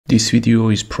This video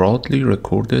is proudly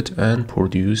recorded and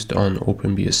produced on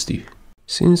OpenBSD.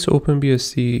 Since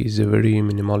OpenBSD is a very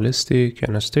minimalistic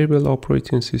and a stable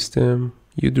operating system,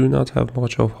 you do not have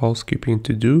much of housekeeping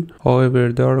to do.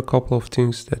 However, there are a couple of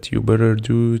things that you better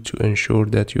do to ensure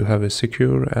that you have a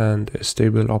secure and a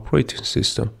stable operating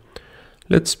system.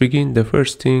 Let's begin. The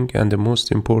first thing and the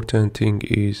most important thing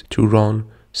is to run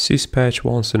syspatch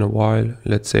once in a while,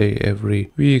 let's say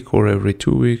every week or every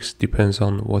 2 weeks, depends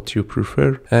on what you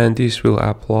prefer, and this will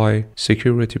apply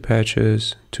security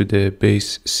patches to the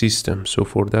base system. So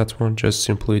for that one, just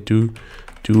simply do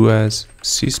as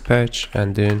syspatch,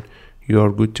 and then you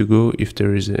are good to go. If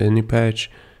there is any patch,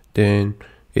 then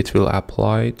it will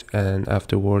apply it, and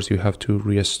afterwards you have to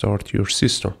restart your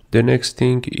system. The next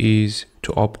thing is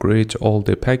to upgrade all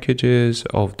the packages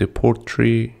of the port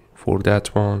tree. For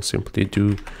that one, simply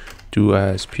do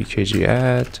as pkg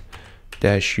add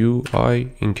 -ui.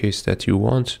 In case that you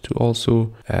want to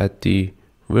also add the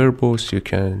verbose, you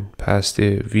can pass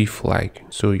the v flag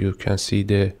so you can see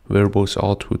the verbose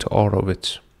output out of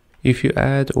it. If you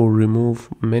add or remove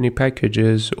many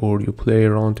packages or you play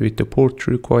around with the port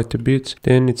tree quite a bit,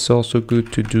 then it's also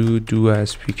good to do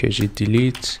as pkg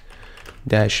delete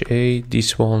 -a.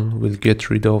 This one will get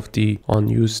rid of the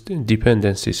unused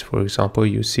dependencies. For example,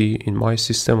 you see in my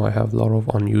system I have a lot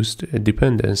of unused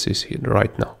dependencies here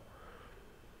right now.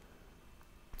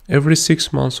 Every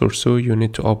 6 months or so you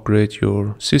need to upgrade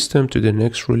your system to the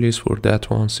next release. For that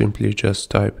one, simply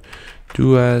just type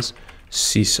do as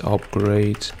sys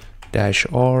upgrade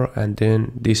 -r, and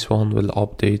then this one will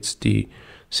update the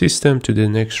system to the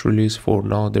next release. For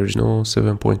now there is no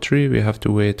 7.3, we have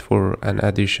to wait for an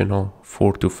additional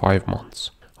 4 to 5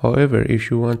 months. However, if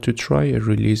you want to try a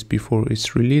release before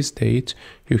its release date,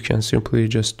 you can simply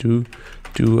just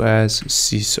do as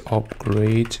sys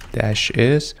upgrade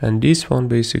 -s, and this one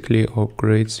basically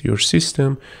upgrades your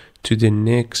system to the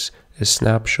next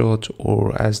snapshot,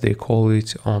 or as they call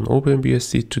it on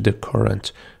OpenBSD, to the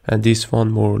current, and this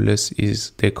one more or less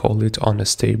is, they call it,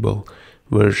 unstable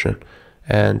version.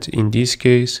 And in this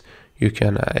case, you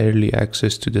can early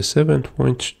access to the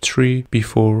 7.3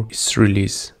 before its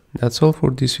release. That's all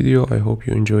for this video. I hope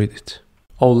you enjoyed it.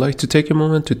 I would like to take a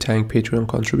moment to thank Patreon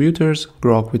contributors: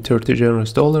 Grok with $30 generous,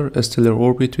 Stellar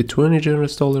Orbit with $20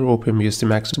 generous, OpenBSD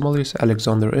Maximalist,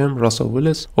 Alexander M, Russell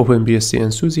Willis, OpenBSD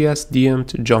Enthusiast, DM'd,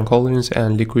 John Collins,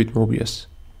 and Liquid Mobius.